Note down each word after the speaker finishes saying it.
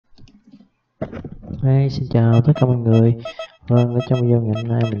Hey, xin chào tất cả mọi người. Vâng, ở trong video ngày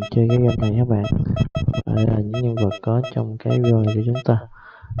hôm nay mình chơi cái game này các bạn. Và đây là những nhân vật có trong cái video này của chúng ta.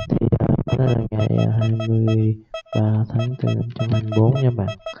 Thì đó là ngày 23 tháng 4 năm 2024 nha bạn.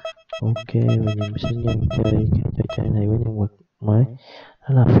 Ok, và mình sẽ chơi cái trò chơi này với nhân vật mới.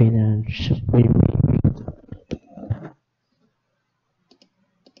 Đó là final spin.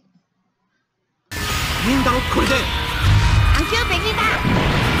 みんなをこれでサンキューベジータ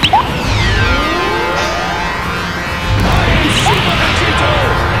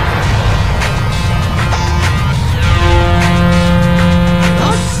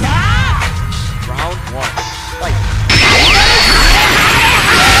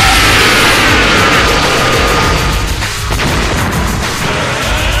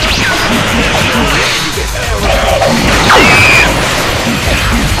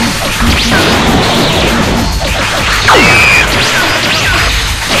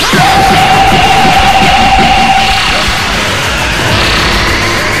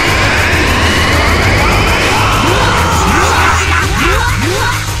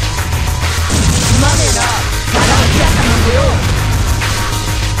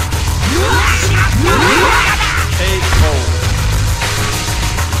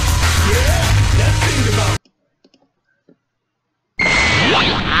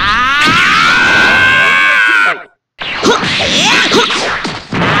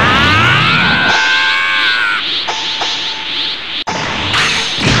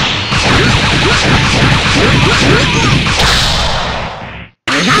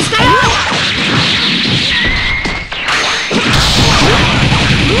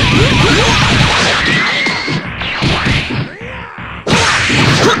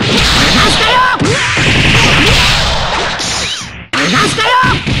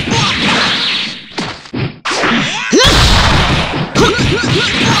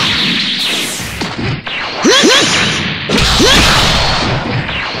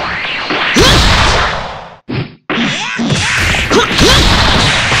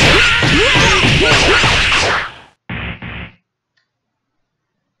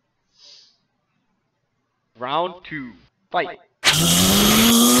Round 2, fight!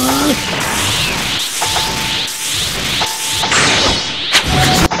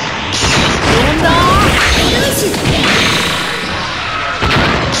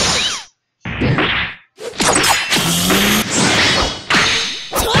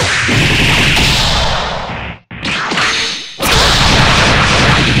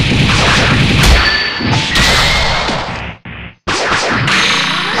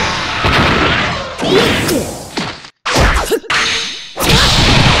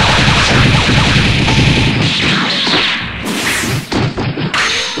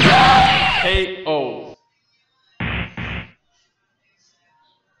 KO.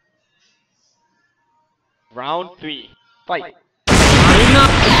 Round 3, fight!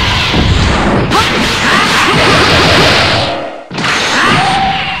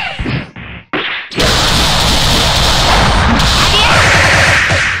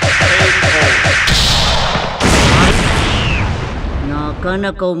 なか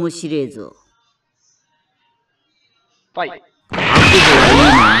なか面白いぞ。ファイト。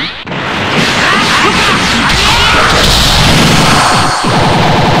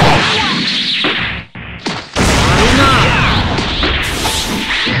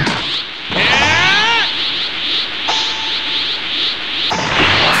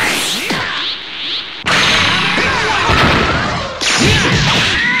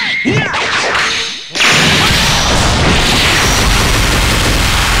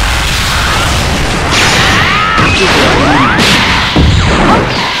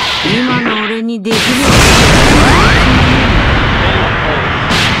今の俺にできる。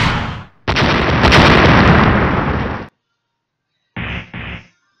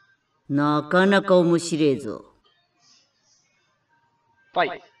なかなか面白いぞ。ファイ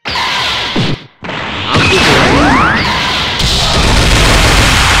ト。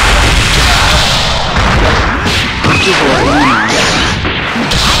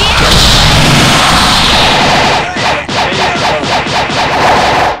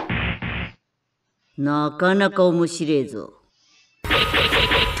なかなか面白いぞ。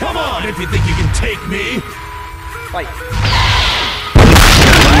Come on if you think you can take me. ファイト。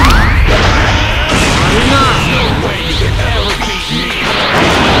No way you can ever beat me.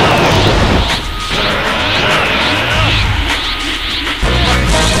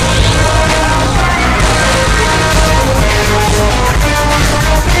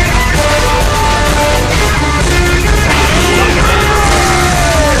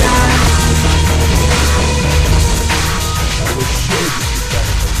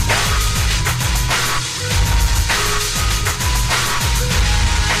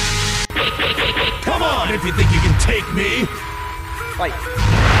 take me? Fight.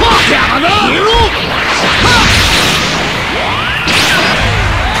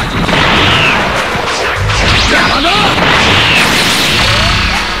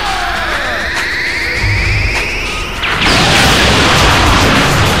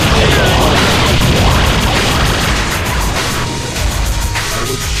 I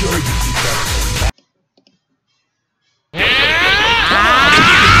will show you better.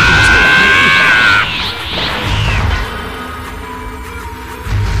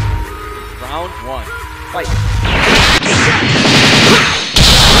 Round 1. Fight.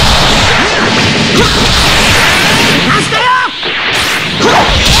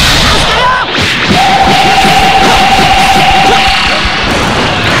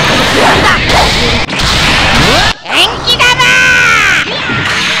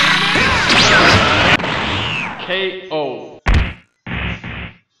 KO.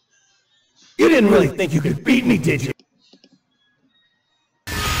 You didn't really think you could beat me, did you?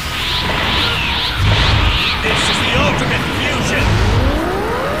 This is the ultimate fusion!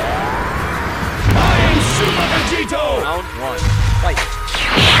 I am Super Vegito! Round 1. Fight.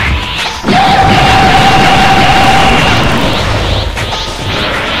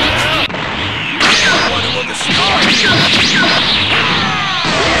 What will destroy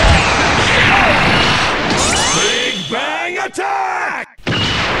Big Bang Attack!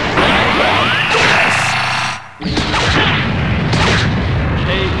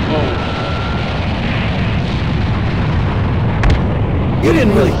 KO. You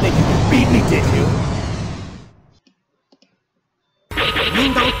didn't really think you could beat me, did you?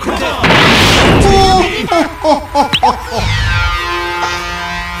 Come on!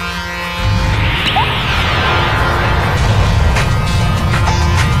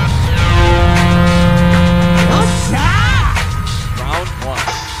 Round 1.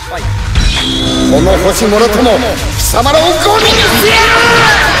 Fight. この星もろとも貴様らをゴミにしてや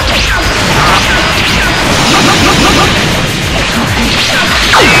る